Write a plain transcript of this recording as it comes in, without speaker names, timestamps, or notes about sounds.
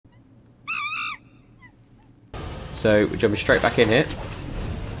So we're jumping straight back in here.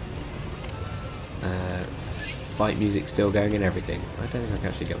 Fight music still going and everything. I don't think I can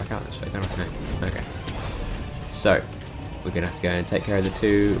actually get back out this way, don't I? No. Okay. So we're going to have to go and take care of the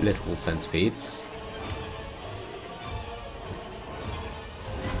two little centipedes.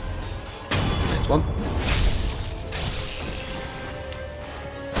 Next one.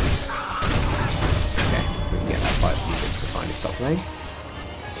 Okay, we can get that fight music to finally stop playing.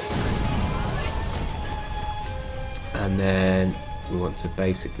 And then we want to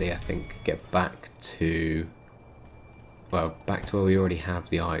basically, I think, get back to... well, back to where we already have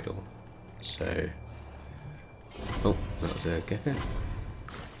the idol. So... oh, that was a gecko.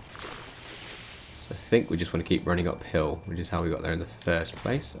 So I think we just want to keep running uphill, which is how we got there in the first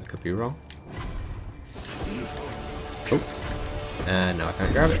place. I could be wrong. Oh, and now I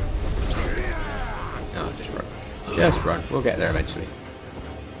can't grab it. No, just run. Just run. We'll get there eventually.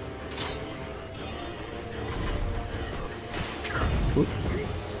 Ooh.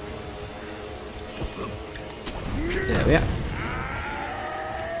 There we are.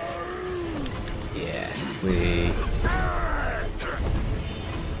 Yeah,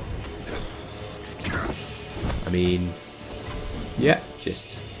 I mean, yeah,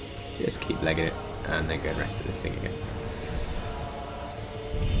 just keep legging it and then go and rest of this thing again.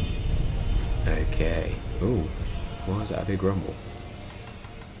 Okay. Ooh, why was that a big rumble?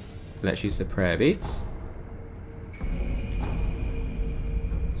 Let's use the prayer beads.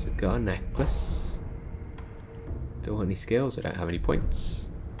 So got a necklace. Don't want any skills, I don't have any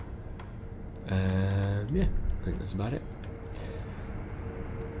points. Yeah, I think that's about it.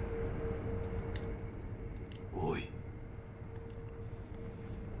 Oi.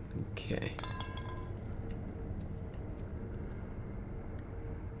 Okay.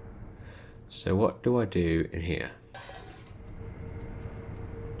 So what do I do in here?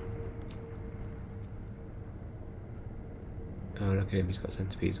 Oh, look at him, he's got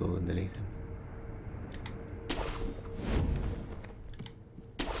centipedes all underneath him.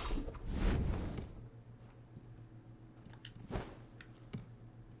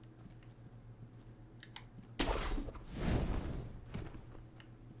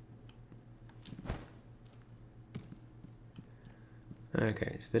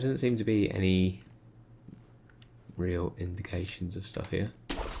 Okay, so there doesn't seem to be any real indications of stuff here,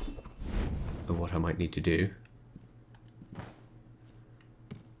 of what I might need to do.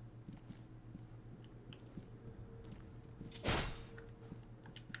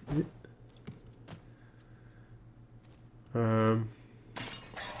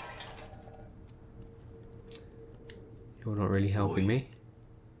 You're not really helping me.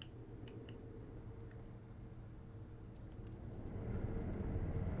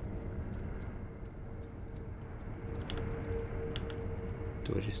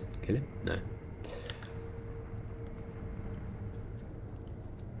 Do I just kill him? No.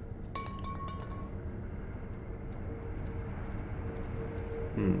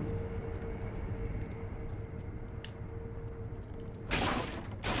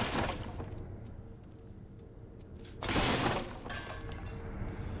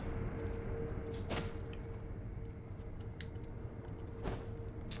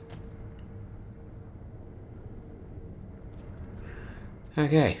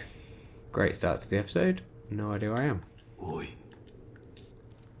 Okay, great start to the episode. No idea where I am. Oi.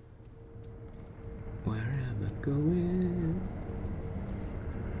 Where am I going?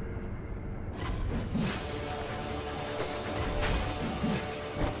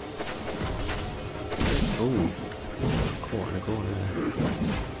 Oh, caught in a corner there.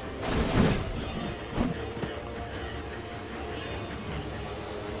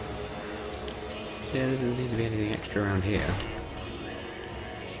 Yeah, there doesn't seem to be anything extra around here.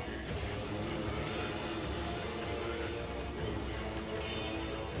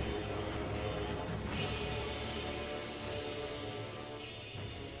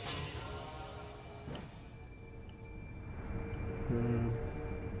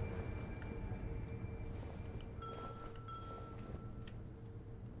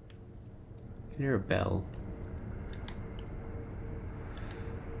 I hear a bell.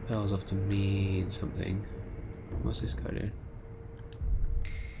 Bells often mean something. What's this guy doing?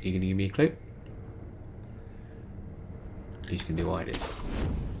 You gonna give me a clue? You can do what I did.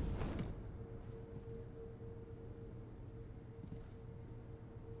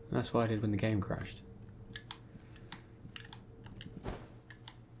 That's what I did when the game crashed.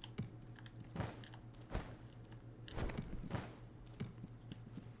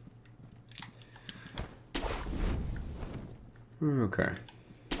 Okay.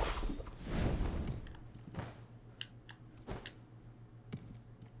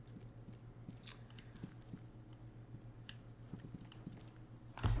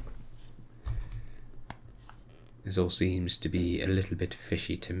 This all seems to be a little bit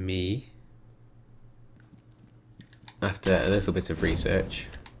fishy to me. After a little bit of research,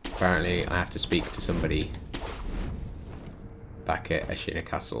 apparently I have to speak to somebody back at Ashina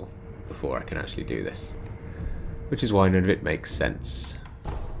Castle before I can actually do this. Which is why none of it makes sense.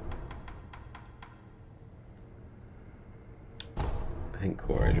 I think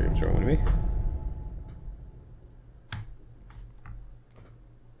Koro's room's wrong with me.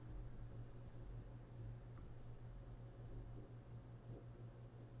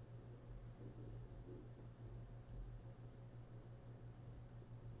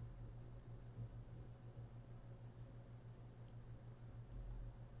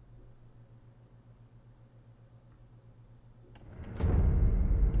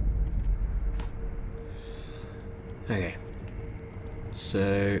 Okay.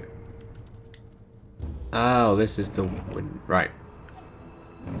 So... oh, this is the one. Right.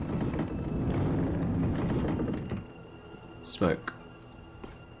 Smoke.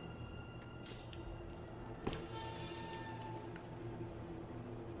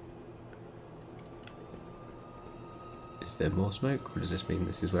 Is there more smoke, or does this mean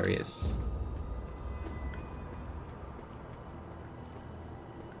this is where he is?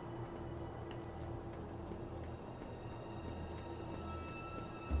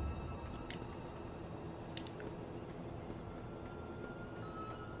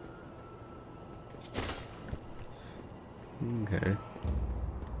 Okay.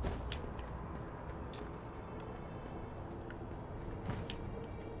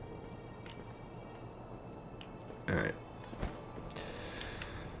 Alright.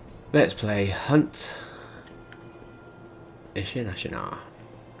 Let's play Hunt Ashina.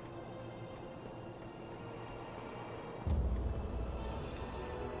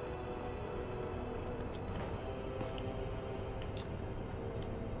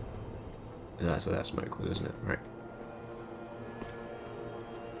 That's where that smoke was, isn't it? Right.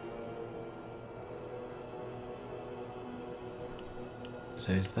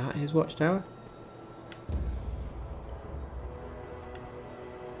 So is that his watchtower?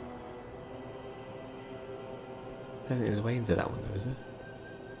 I don't think there's a way into that one though, is there?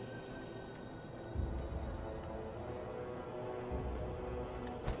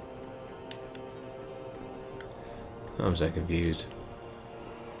 I'm so confused.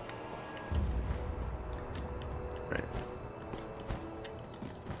 Right.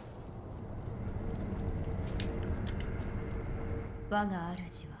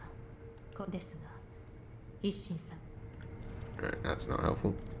 Right, that's not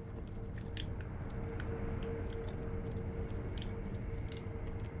helpful.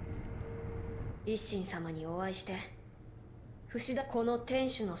 Isshin様にお会いして、この天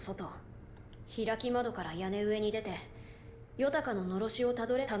守の外、開き窓から屋根上に出て、ヨタカののろしをた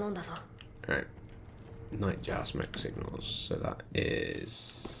どれ頼んだぞ。Right. Nightjar smoke signals. So that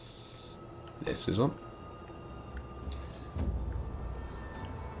is this is one.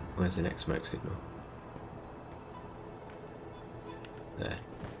 Where's the next smoke signal? There.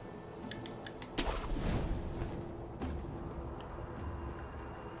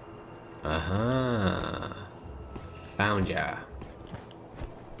 Aha. Found ya.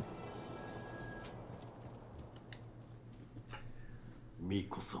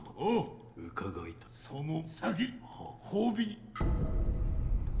 Miko-sama. Oh! 伺いた。その先、褒美。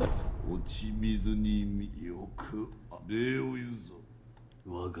落ち水によく礼を言うぞ。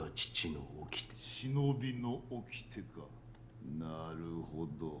我が父の掟。忍びの掟か。なるほ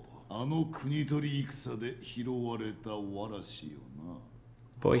ど。あの国取り戦で拾われたわらしよな。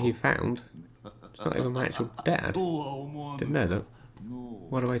Boy he found. It's not even my actual dad. Didn't know that.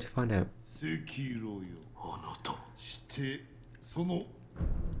 What a way to find out. Sekiro よ。あなた。してその。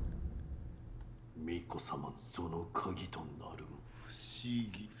ミコ様のその鍵となる不思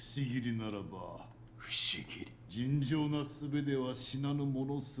議にならば不思議尋常な術では死なぬ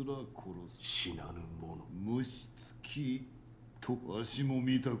者すら殺す死なぬ者虫つきとわしも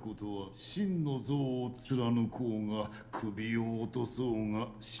見たことは真の像を貫こうが首を落とそうが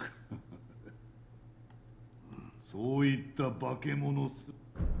そういった化け物す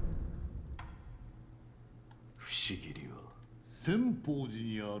不思議りは千宝寺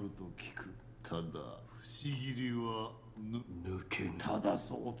にあると聞くただ不思議りは抜けぬただ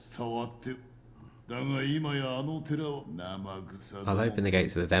そう伝わってだが今やあの寺は生草 I'll open the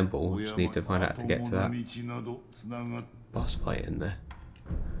gates of the temple. Just need to find out how to get to that boss fight in there.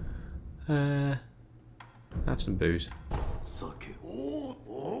 Have some booze. 酒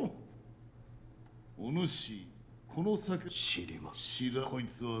お主この酒知りま知らこい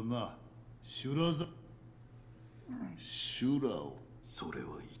つはな修羅をそれ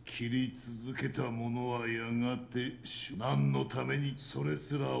はいい。切り続けた者はやがて何のためにそれ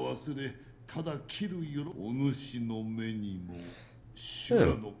すら忘れ、ただ切るよ。お主の目にも修羅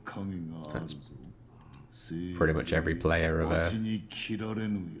の影があるぞ。Pretty much every player of わしに切られ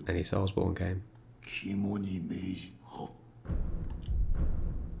ぬよ。 any Soulsborne game. 肝に銘じ。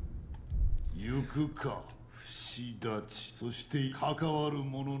行くか、不死立ち。そして関わる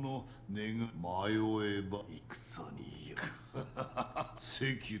者の願い。迷えば戦によ。赤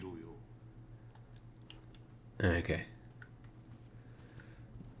炉よ。Okay.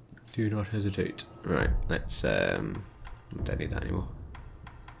 Do not hesitate. Right, let's I don't need that anymore.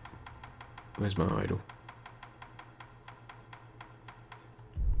 Where's my idol?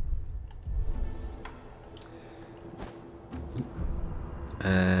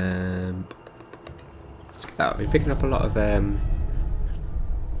 Let's get that. I've been picking up a lot of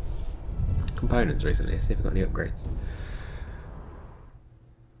components recently. See if I've got any upgrades.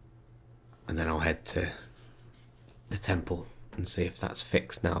 And then I'll head to the temple and see if that's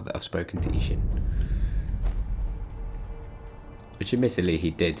fixed now that I've spoken to Ishin. Which admittedly he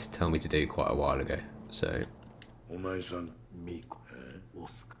did tell me to do quite a while ago, so... Do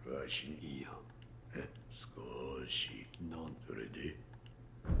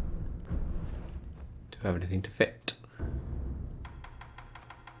I have anything to fit?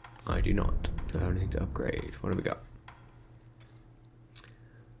 I do not. Do I have anything to upgrade? What have we got?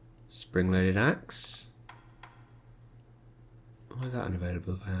 Spring-loaded axe. Why is that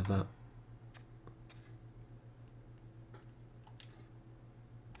unavailable if I have that?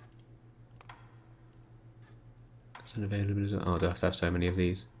 That's unavailable as well. Oh, do I have to have so many of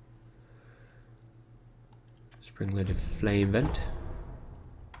these? Spring-loaded flame vent.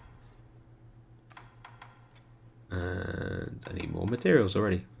 And I need more materials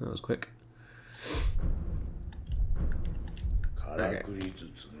already. That was quick. Okay.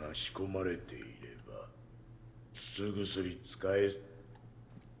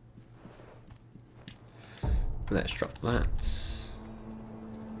 Let's drop that.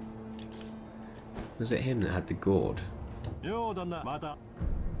 Was it him that had the gourd? No,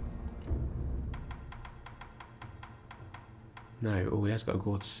 oh, he has got a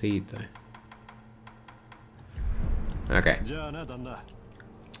gourd seed though. Okay.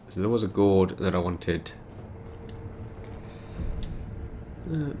 So there was a gourd that I wanted.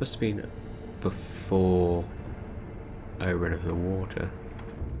 It must have been before Orin of the Water.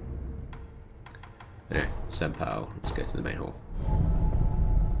 Anyway, Senpao, let's go to the main hall.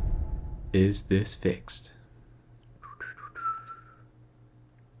 Is this fixed?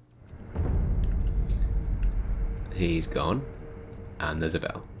 He's gone. And there's a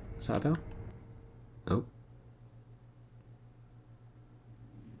bell. Is that a bell? Oh.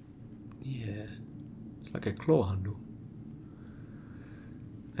 Yeah. It's like a claw handle.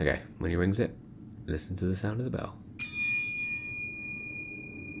 Okay, when he rings it, listen to the sound of the bell.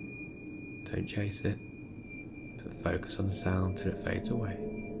 Don't chase it, but focus on the sound till it fades away.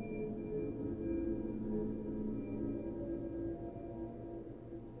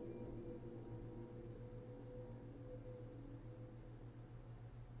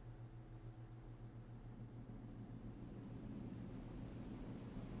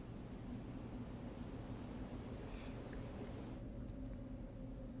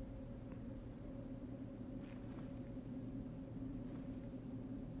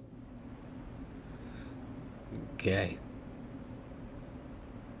 Okay.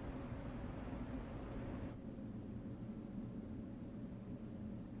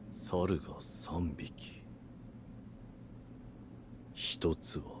 Sarga 3匹。1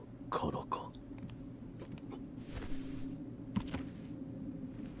つは空か。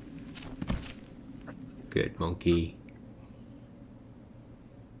Good monkey.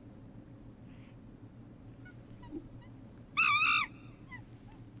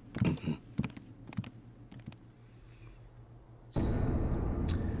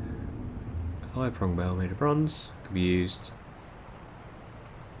 Fire prong bell made of bronze could be used.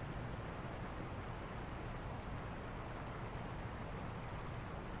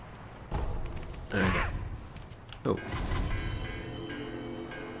 Okay. Oh.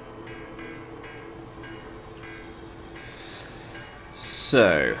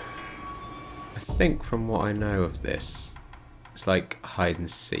 So, I think from what I know of this, it's like hide and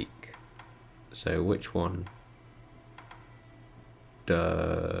seek. So which one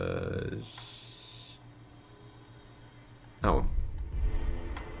does... Oh.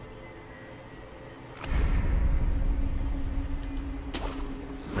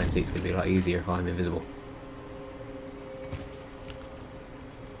 I think it's going to be a lot easier if I'm invisible.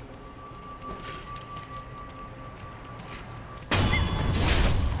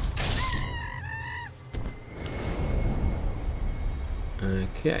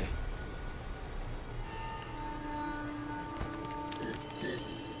 Okay.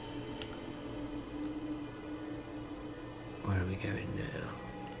 Where are we going now?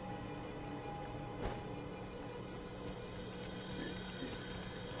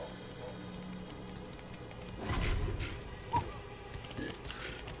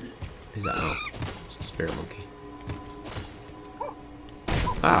 Who's that? Oh, it's a spirit monkey.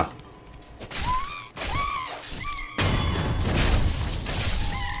 Ah!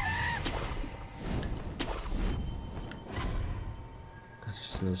 That's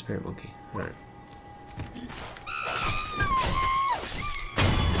just another spirit monkey. Right.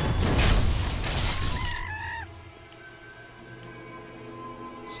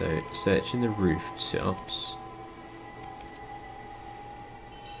 So, searching the rooftops,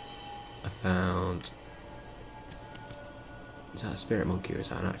 I found... Is that a spirit monkey or is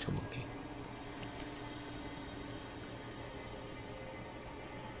that an actual monkey?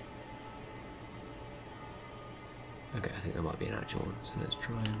 Okay, I think that might be an actual one, so let's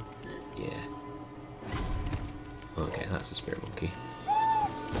try and... Yeah. Okay, that's a spirit monkey.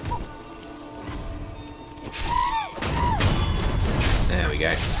 There we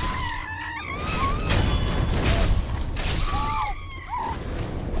go.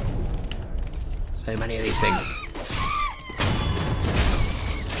 So many of these things.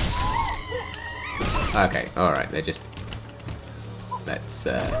 Okay, alright, they're just... Let's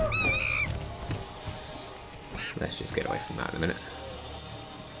just get away from that in a minute.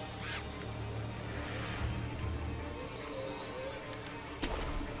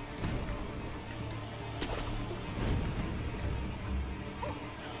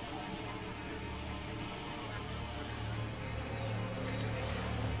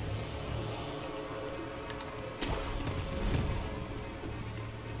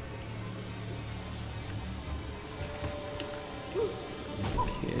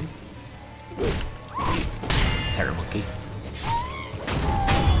 Okay. Terror monkey.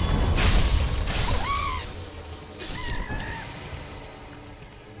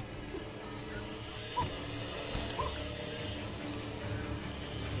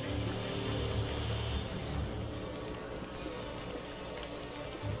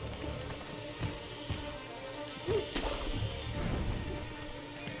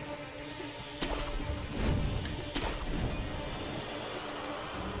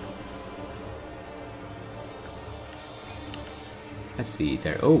 I see you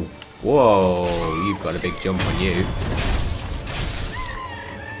there. Oh, whoa! You've got a big jump on you.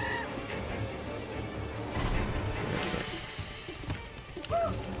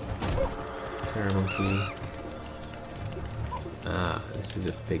 Terror monkey. Ah, this is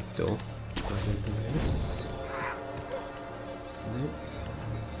a big door. Can I open this? No.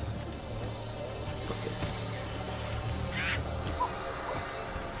 What's this?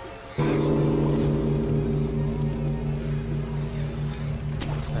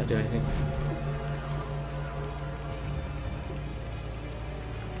 Do anything?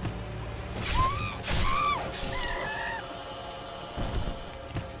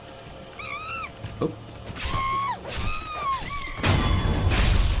 Oh.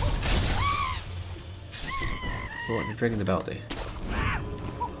 What did ringing the bell do?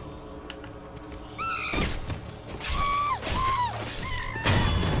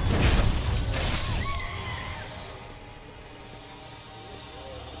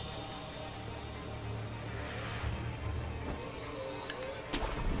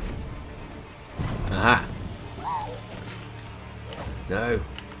 Aha! No!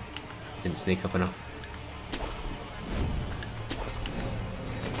 Didn't sneak up enough.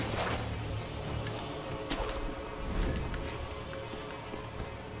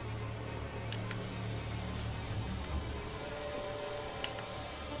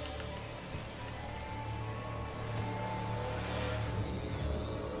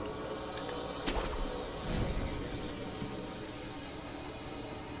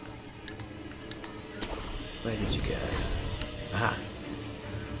 Where did you go? Aha.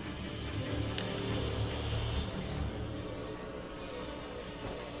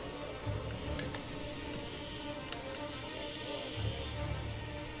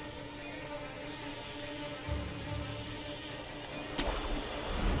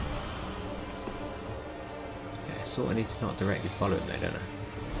 Okay, I sort of need to not directly follow him there, don't I?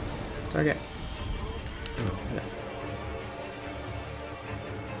 Target. Oh, hello.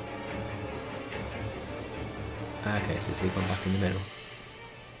 Okay, so is he gone back in the middle?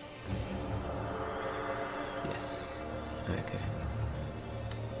 Yes. Okay.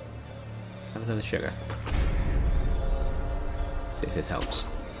 Have another sugar. See if this helps.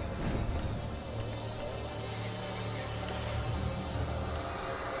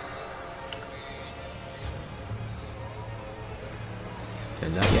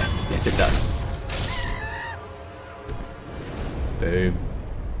 Turns out, yes. Yes, it does. Boom.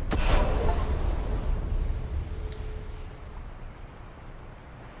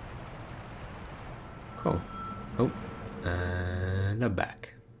 Cool. Oh, and I'm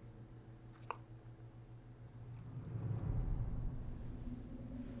back.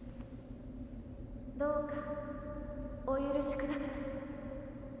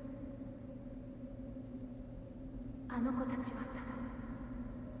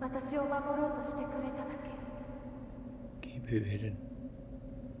 Keep it hidden.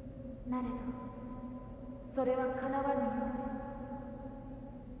 なれど、それは叶わぬよ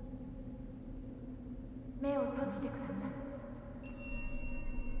う目を閉じてください。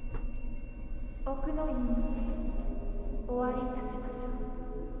奥の院にて終わりいたしましょう。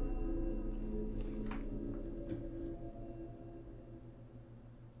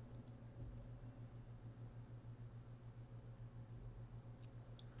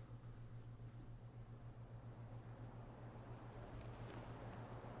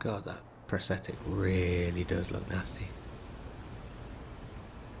God, that prosthetic really does look nasty.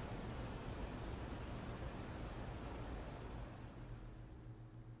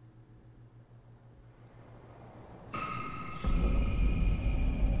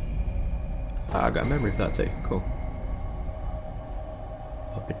 Ah, I got a memory for that too. Cool.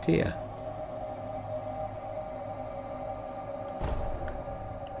 Puppeteer.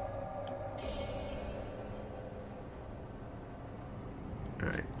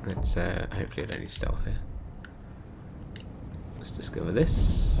 Alright, let's hopefully I don't need stealth here. Let's discover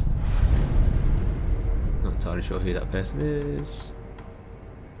this. Not entirely sure who that person is.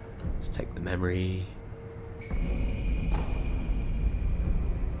 Let's take the memory.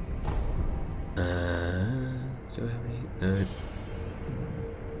 Do I have any? No.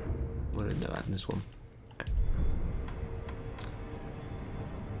 What did I know add this one?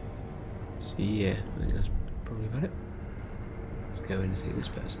 So yeah, I think that's probably about it. Let's go in and see this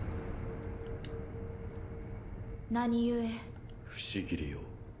person. 何故不思議よ。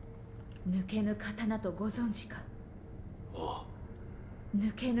抜けぬ刀とご存知か。ああ、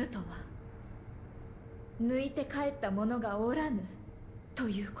抜けぬとは抜いて帰った者がおらぬと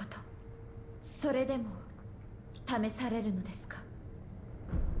いうこと。それでも試されるのですか。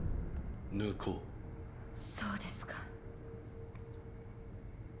抜こそうですか。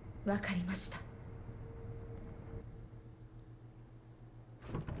わかりました。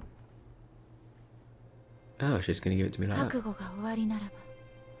Oh, she's gonna give it to me like that. 覚悟が終わりなら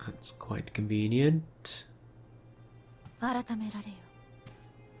That's quite convenient. ば改められよ。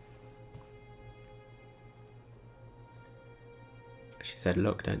She said,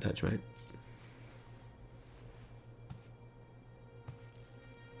 look, don't touch me.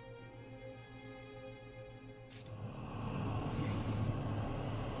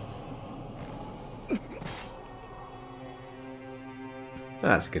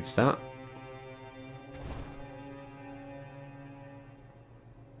 That's a good start.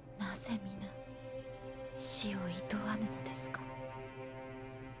 なぜ皆死を厭わぬのですか。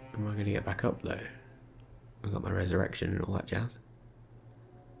 Am I gonna get back up though? I've got my resurrection and all that jazz.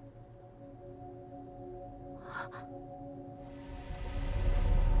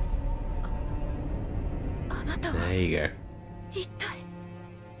 あなたは There you go. 一体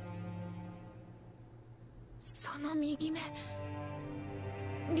その右目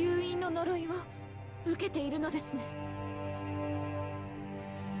流因の呪いを受けているのですね。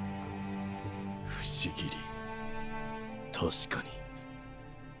不思議り。確か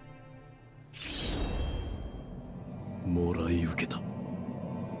に。もらい受けた。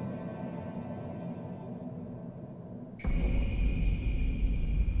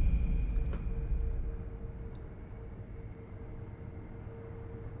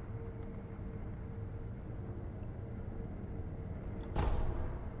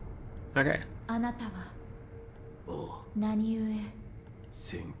Okay. あなたはああ、何故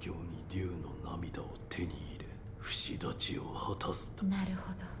戦況に竜の涙を手に入れ、不死立ちを果たすと。なる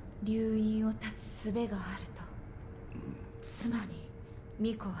ほど。流因を断つ術があると。つまり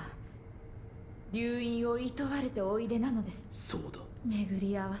巫女は流因を厭われておいでなのです。そうだ。巡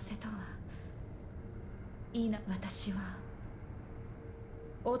り合わせとは。いいな、私は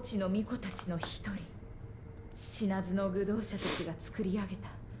越智の巫女たちの一人、死なずの愚道者たちが作り上げた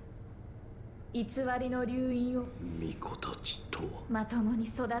偽りの流因を。巫女たちとは。まともに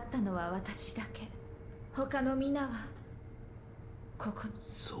育ったのは私だけ。他の皆はここに。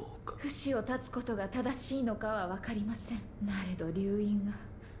そうか。不死を断つことが正しいのかは分かりません。なれど流因が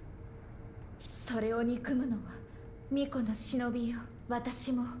それを憎むのは巫女の忍びよ。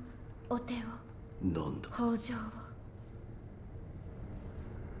私もお手を、なんだ。北条を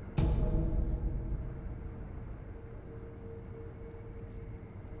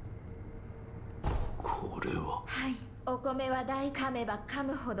お米は噛めば噛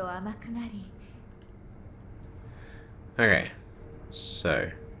むほど甘くなり。 Okay, so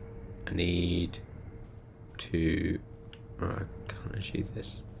I need to. Oh, I can't actually use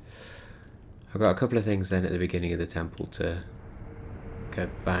this. I've got a couple of things then at the beginning of the temple to go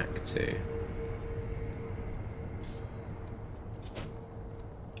back to.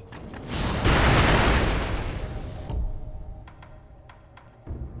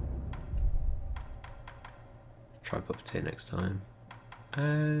 Try puppeteer next time.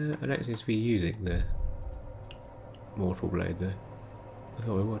 I don't seem to be using the mortal blade though. I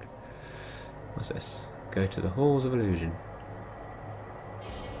thought I would. What's this? Go to the halls of illusion.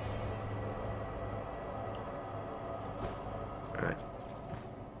 Alright.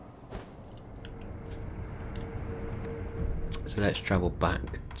 So let's travel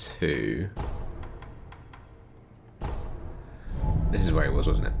back to... This is where he was,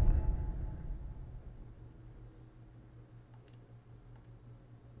 wasn't it?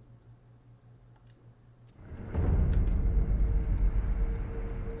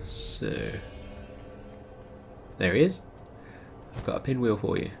 So, there he is. I've got a pinwheel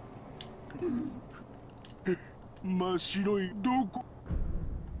for you. 真っ白いどこ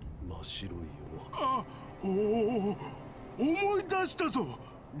真っ白いよあおお思い出したぞ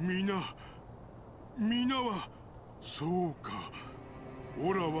皆はそうか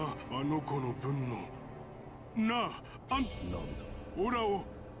オラはあの子の分のなああんなんだオラを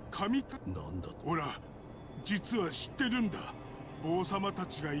神かなんだとオラ実は知ってるんだ王様た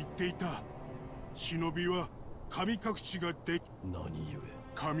ちが言っていた忍びは神隠しがで何故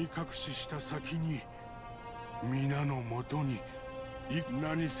神隠しした先に皆のもとに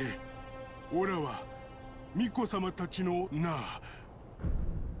何せオラは巫女様たちのなあ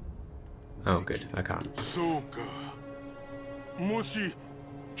Oh good, I can't. そうかもし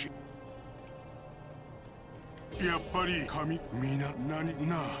やっぱり神皆何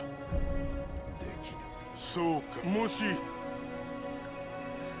なあできるそうかもし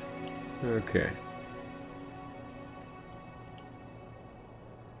Okay.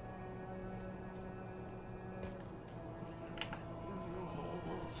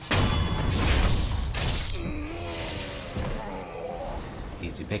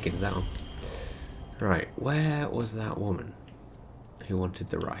 Easy pickings, that one. Right, where was that woman who wanted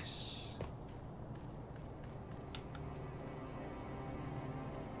the rice?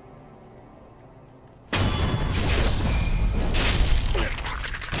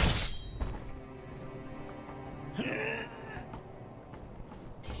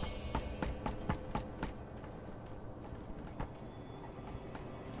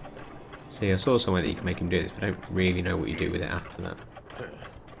 See, I saw somewhere that you can make him do this, but I don't really know what you do with it after that.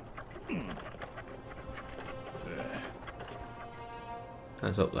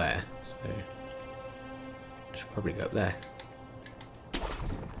 That's up there, so I should probably go up there.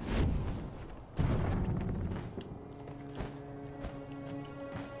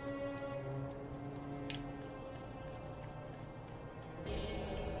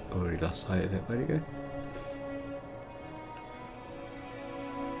 Already lost sight of it, where'd it go?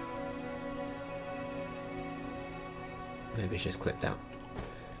 Maybe it's just clipped out.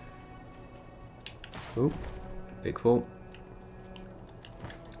 Oh, big fall.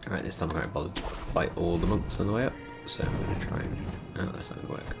 Alright, this time I won't bother to fight all the monks on the way up, so I'm going to try and... Oh, that's not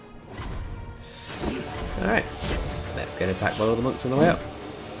going to work. Alright, let's get attacked by all the monks on the way up.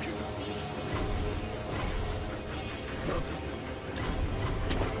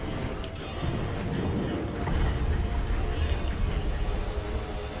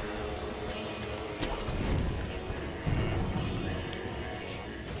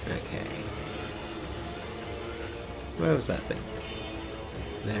 Okay. Where was that thing?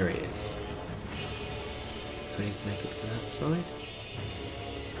 There he is. Do I need to make it to that side?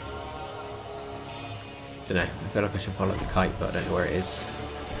 Dunno, I feel like I should follow the kite, but I don't know where it is.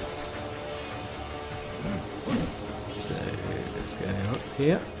 So, let's go up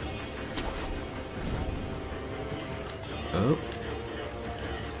here. Oh.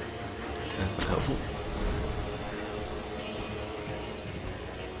 That's not helpful.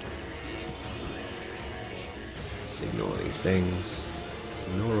 Let's ignore these things.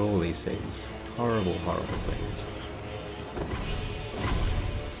 Ignore all these things. Horrible, horrible things.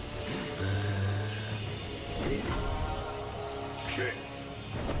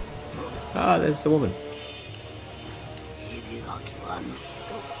 Ah, there's the woman.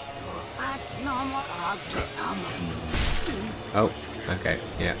 Oh, okay.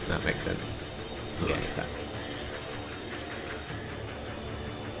 Yeah, that makes sense. I'm getting attacked.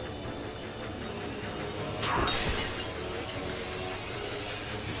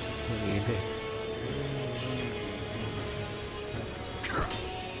 What do you do?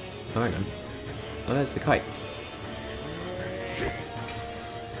 Oh, hang on. Oh, there's the kite.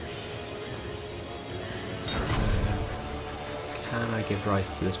 Can I give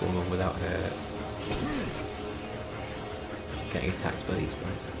rice to this woman without her getting attacked by these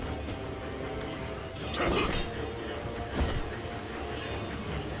guys?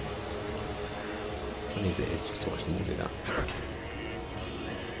 Funny as it is just to watch them do that.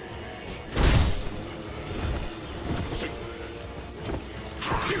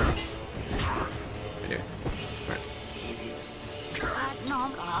 Anyway, right.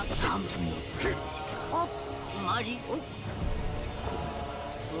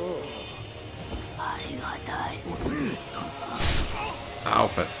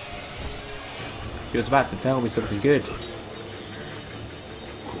 Alpha. He was about to tell me something good.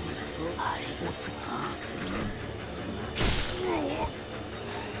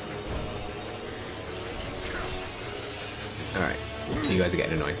 Alright, you guys are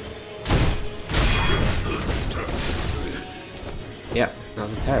getting annoying. Yep, that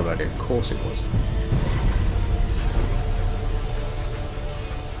was a terrible idea. Of course it was.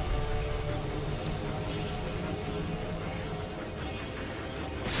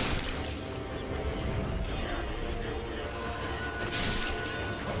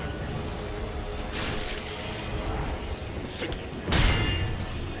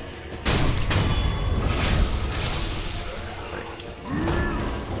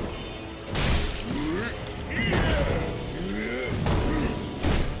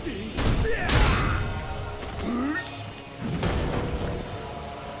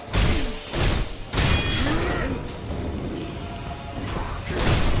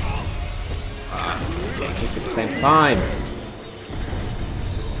 Hit at the same time.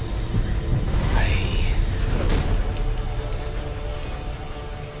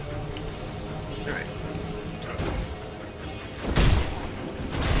 Alright.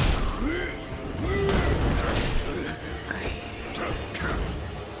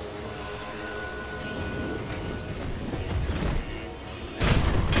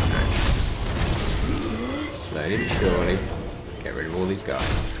 Slowly but surely, get rid of all these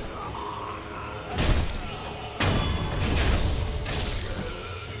guys.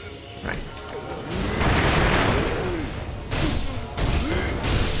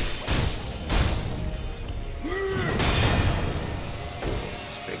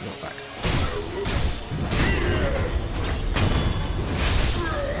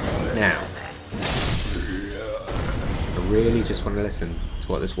 Now, I really just want to listen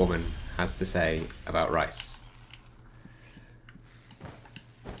to what this woman has to say about rice.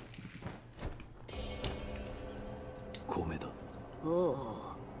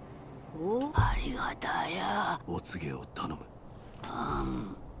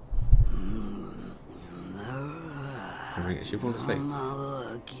 I think she falls asleep.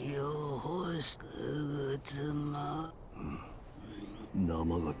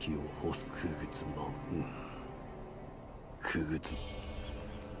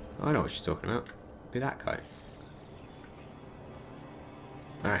 I know what she's talking about. Be that guy.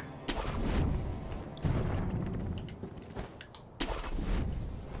 Alright.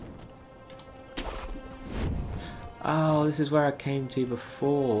 Oh, this is where I came to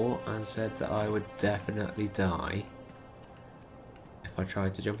before and said that I would definitely die if I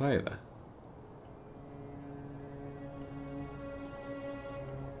tried to jump over.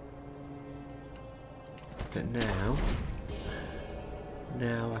 But now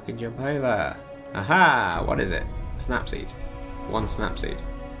I can jump over. Aha! What is it? Snapseed. 1 snapseed.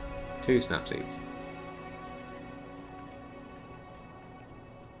 2 snapseeds.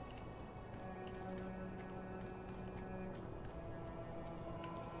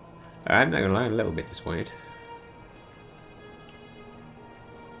 I'm not gonna lie, I'm a little bit disappointed.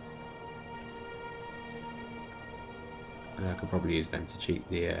 I could probably use them to cheat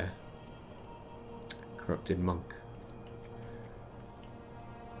the corrupted monk.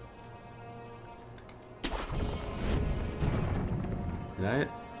 Is that it?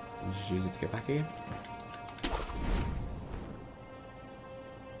 I'll just use it to get back again.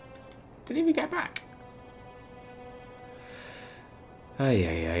 Didn't even get back. Ay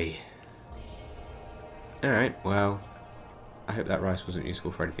ay ay. Alright, well, I hope that rice wasn't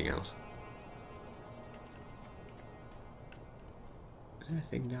useful for anything else. Is there a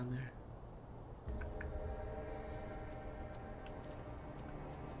thing down there?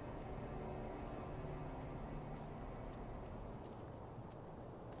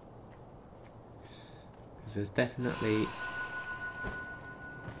 Because there's definitely...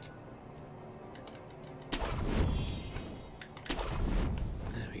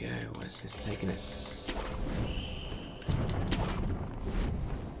 There we go, where's this taking us?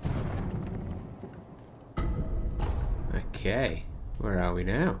 Okay, where are we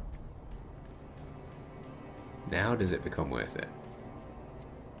now? Now does it become worth it?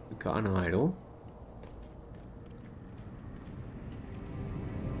 We've got an idol.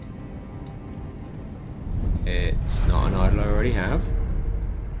 It's not an idol I already have.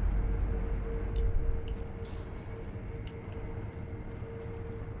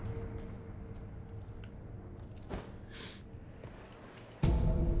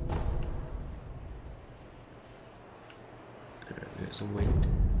 There's some wind.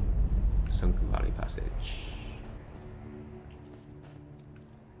 Sunken Valley Passage.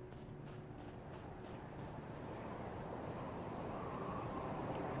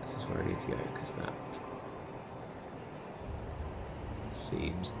 This is where I need to go because that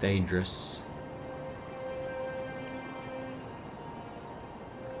seems dangerous.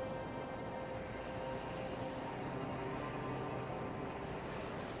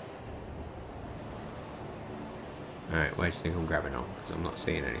 Alright, where do you think I'm grabbing on? Because I'm not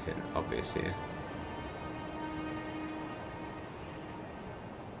seeing anything obvious here.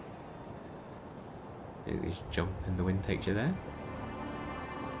 Maybe just jump and the wind takes you there.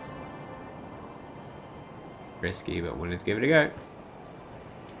 Risky, but I'm willing to give it a go.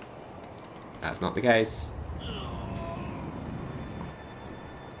 That's not the case.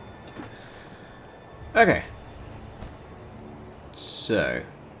 Okay. So.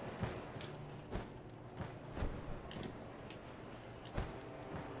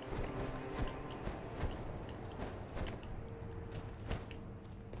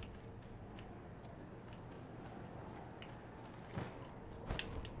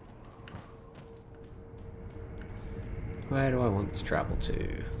 Where do I want to travel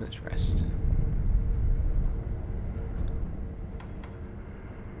to? Let's rest.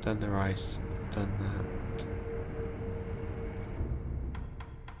 Done the rice, done that.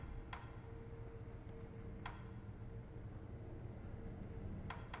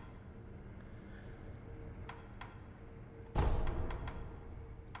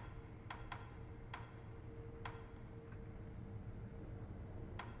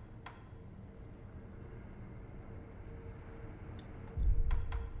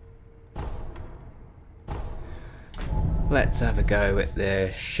 Let's have a go at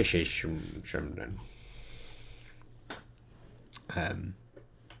the Shichimen. I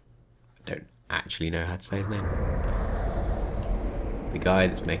don't actually know how to say his name. The guy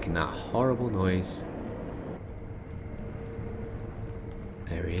that's making that horrible noise.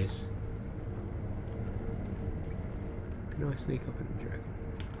 There he is. Can I sneak up on him, do you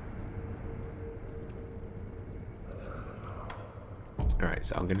reckon? Alright,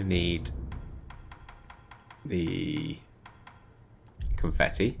 so I'm going to need the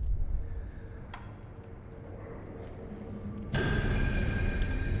confetti. Okay.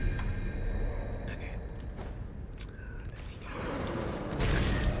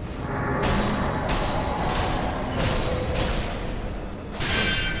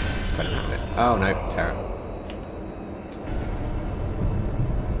 Put him out of it. Oh no, terror.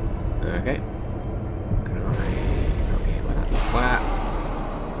 Okay. Can I not get hit by that? Wow.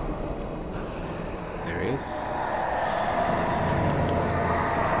 There he is.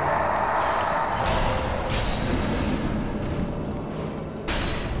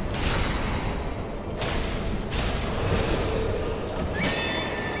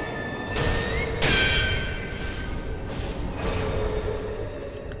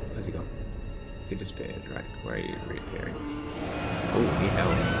 Where's he gone? He disappeared, right? Where are you reappearing? Oh, need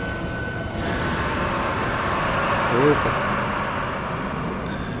health. Okay.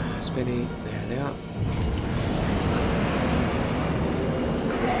 Spinny, there they are.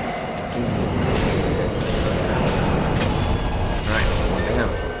 Right, one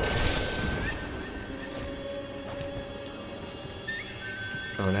down.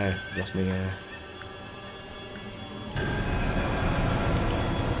 Oh no, lost me. There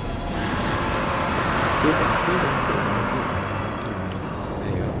you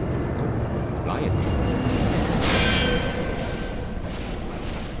go. Oh, flying.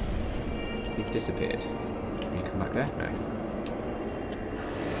 You've disappeared. Can you come back there? No.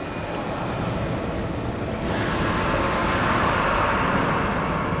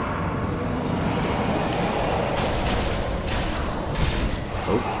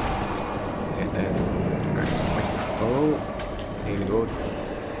 Oh. Get there. Right, wasted. Oh. Nearly good.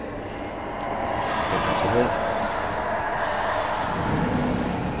 Get back to her.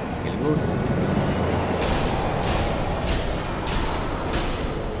 Nearly good.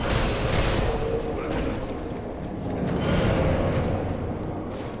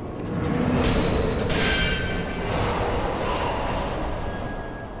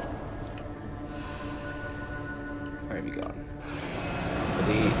 Where have you gone?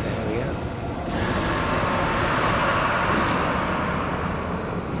 There we go.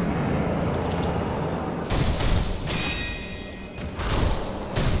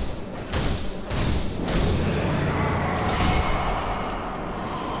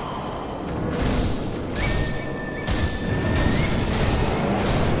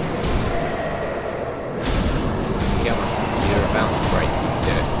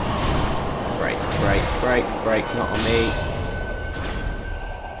 Break, not on me.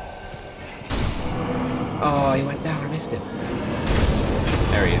 Oh, he went down, I missed him.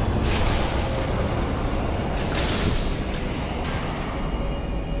 There he is.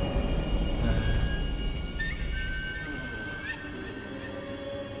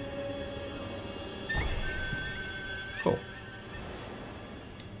 Cool.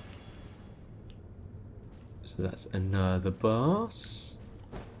 So that's another boss.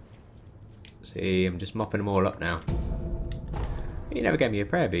 See, I'm just mopping them all up now. He never gave me a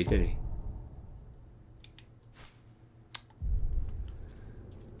prayer bead, did he?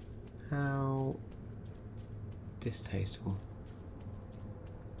 How distasteful.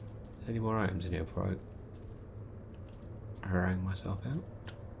 Any more items in here before I harangue myself out?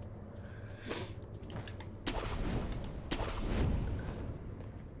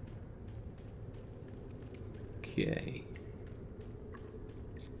 Okay.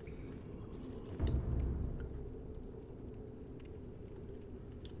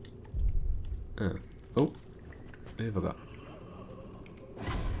 Oh, who have I got?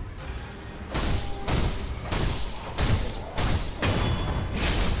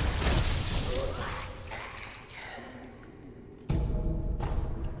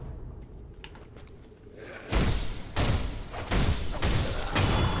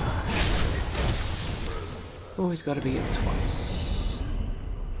 Always got to be hit twice.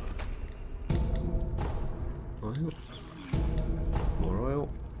 Oil. More oil.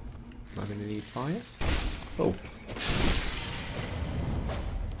 Am I going to need fire? Oh.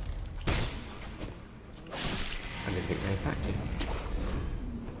 I didn't think they attacked you.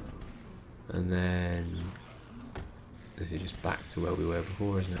 And then this is just back to where we were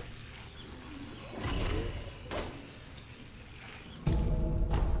before, isn't it?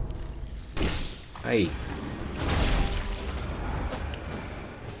 Hey.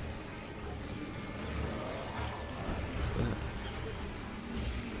 What's that?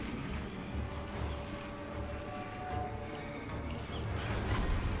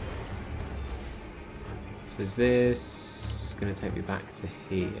 So is this gonna take me back to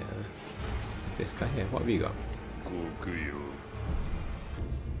here? This guy here, what have you got? Oh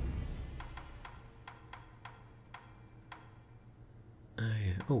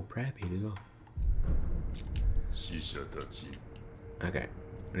yeah, oh, prayer bead as well. Okay,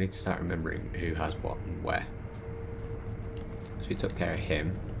 I need to start remembering who has what and where. So we took care of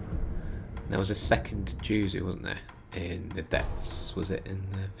him. There was a second Juzu, wasn't there? In the depths. Was it in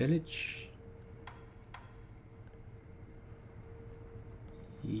the village?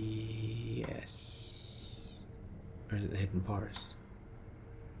 Yes. Or is it the hidden forest?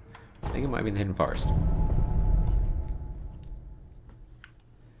 I think it might be in the hidden forest.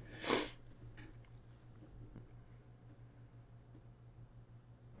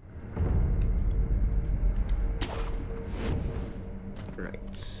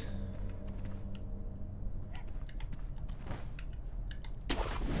 Right.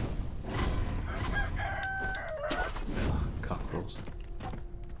 Oh, cockerels.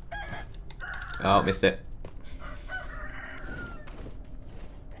 Oh, missed it.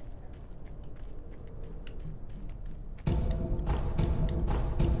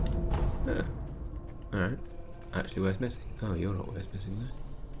 Huh. Alright. Actually worth missing. Oh, you're not worth missing there.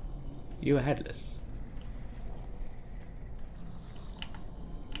 You are headless.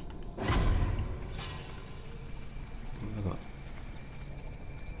 What have I got?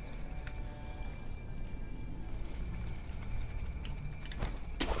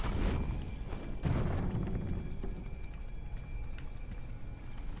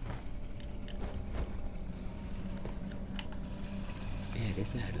 Yeah, it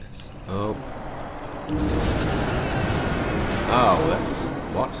is headless. Oh. Oh, that's...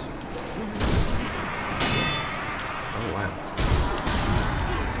 what? Oh, wow.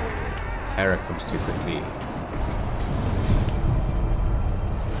 Terror comes too quickly.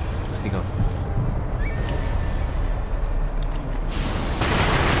 Where's he gone?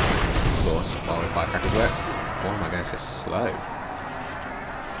 Of course, while the firecrackers work. Why am I going so slow?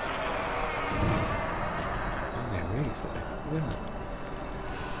 Oh, they're really slow. Look at that.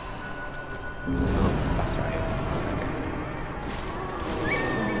 Oh, that's right here.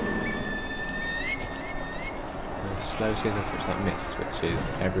 Okay. slow as soon as I touch that mist, which is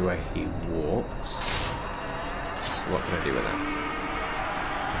everywhere he walks. So what can I do with that?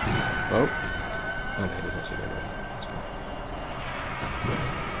 Oh! Oh no, he doesn't actually go noise. That's fine.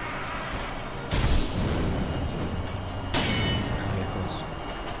 Oh yeah, of course.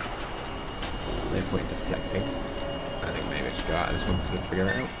 There's no point in deflecting. I think maybe I should go out of this one to figure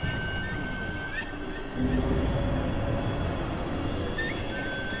that out.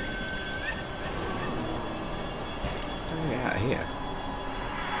 How do I get out of here?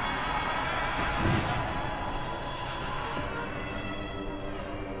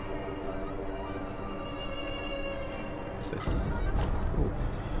 What's this? Ooh.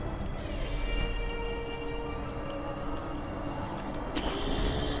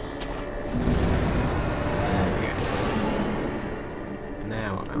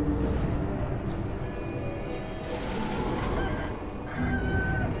 Now I'm out.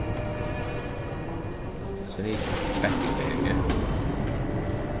 So I need Betty here, yeah.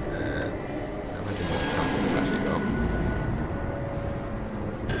 And I imagine what else I've actually got.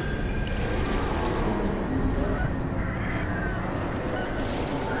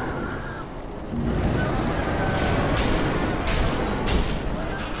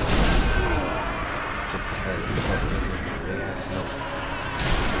 It's the terror, it's the problem, isn't it? Yeah, health.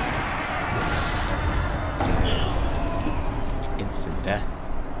 Instant death.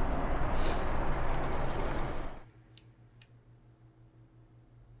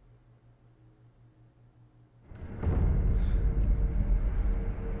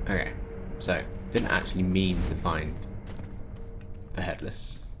 Okay, so didn't actually mean to find the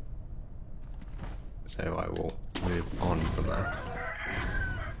headless, so I will move on from that.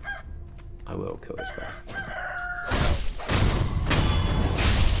 I will kill this guy.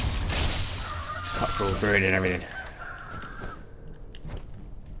 Cut through, ruining everything.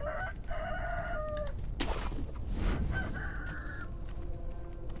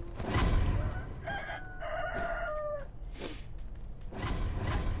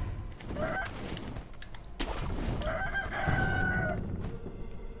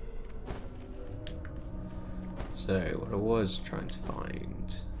 So, what I was trying to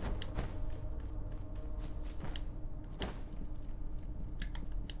find...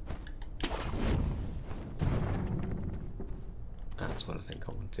 That's what I think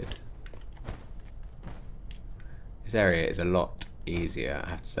I wanted. This area is a lot easier, I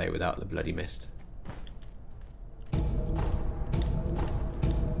have to say, without the bloody mist.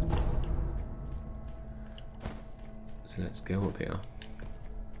 So let's go up here.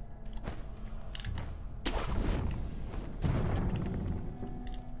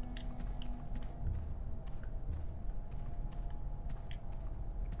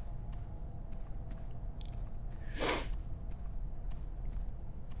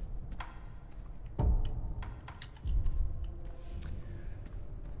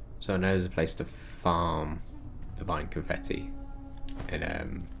 So I know there's a place to farm divine confetti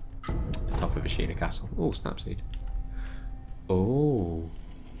in the top of Ashina Castle. Oh, snapseed. Oh,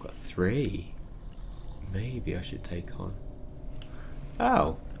 got 3. Maybe I should take on.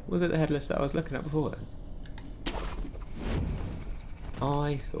 Oh, was it the headless that I was looking at before then?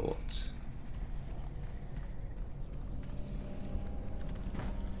 I thought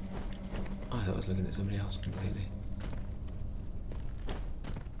I was looking at somebody else completely.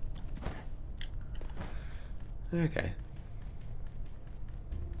 Okay.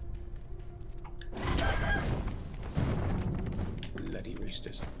 Bloody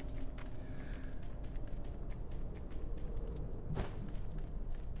roosters.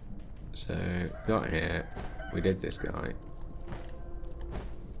 So, got here, we did this guy.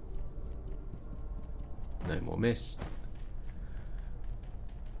 No more mist.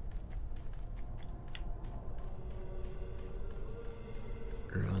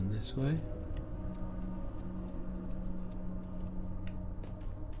 Run this way.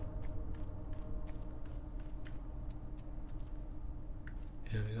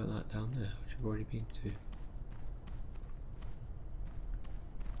 Yeah, we got that down there, which we've already been to.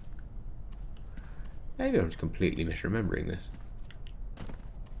 Maybe I'm just completely misremembering this.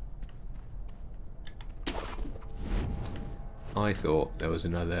 I thought there was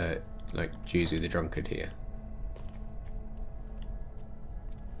another, like, Juzu the Drunkard here.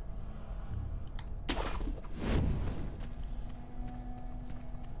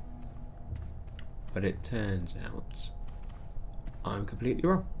 But it turns out I'm completely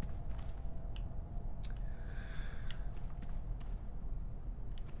wrong.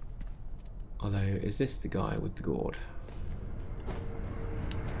 Although, is this the guy with the gourd?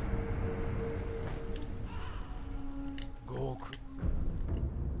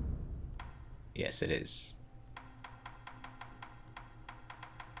 Yes, it is.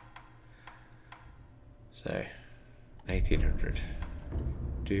 So, 1800.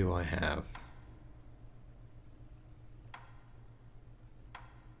 Do I have...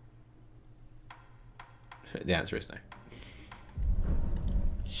 The answer is no.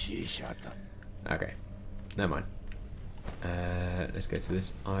 Okay, never mind. Let's go to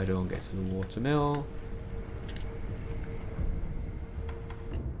this idol and get to the water mill.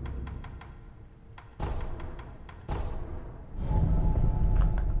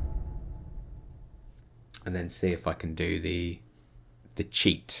 And then see if I can do the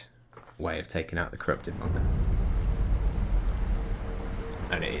cheat way of taking out the corrupted monk.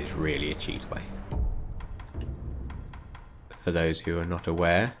 And it is really a cheat way. For those who are not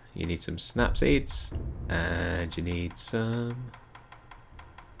aware, you need some snap seeds and you need some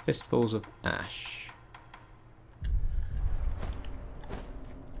fistfuls of ash.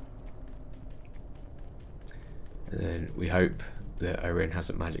 And then we hope that Orin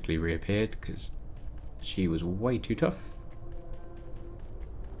hasn't magically reappeared because she was way too tough.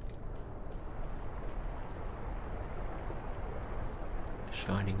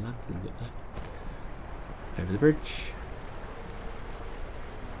 Shining lanterns up there. Over the bridge.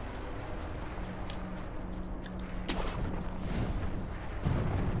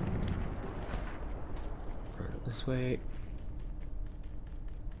 Right up this way.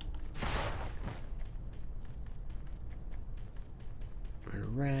 Right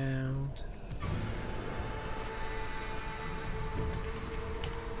around.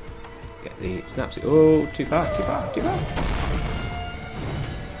 Get the snapsy. Oh, too far, too far, too far.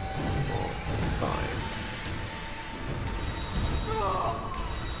 Fine.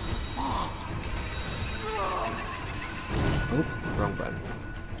 Oh, wrong button.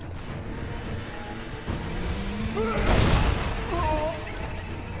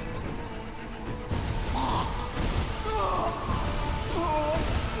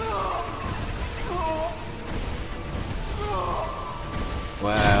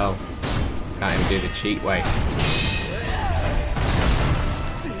 Well, can't even do the cheat way.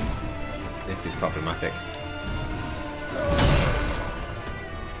 This is problematic.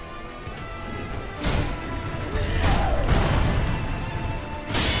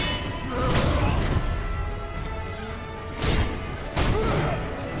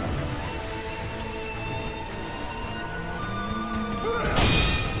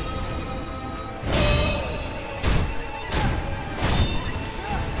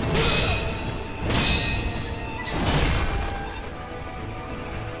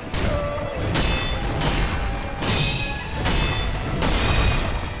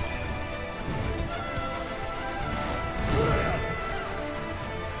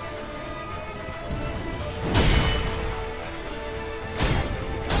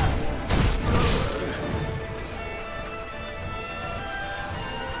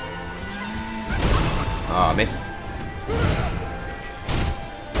 Oh, I missed.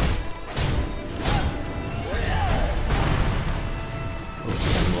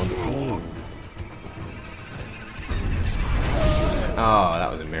 Oh,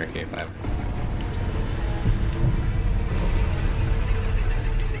 that was a miracle if I...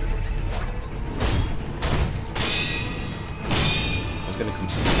 I was going to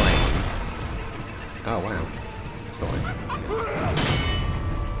complain. Oh, wow. I thought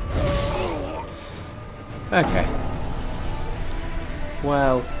Okay.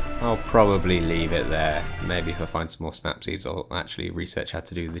 Well, I'll probably leave it there. Maybe if I find some more snapsies, I'll actually research how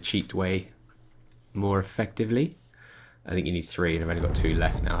to do the cheat way more effectively. I think you need 3, and I've only got 2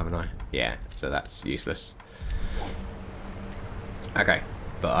 left now, haven't I? Yeah, so that's useless. Okay,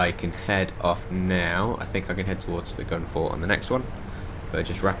 but I can head off now. I think I can head towards the gun fort on the next one. But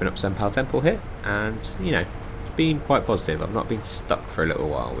just wrapping up Senpal Temple here, and, you know, it's been quite positive. I've not been stuck for a little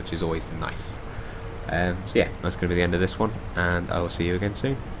while, which is always nice. So yeah, that's going to be the end of this one, and I will see you again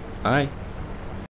soon. Bye.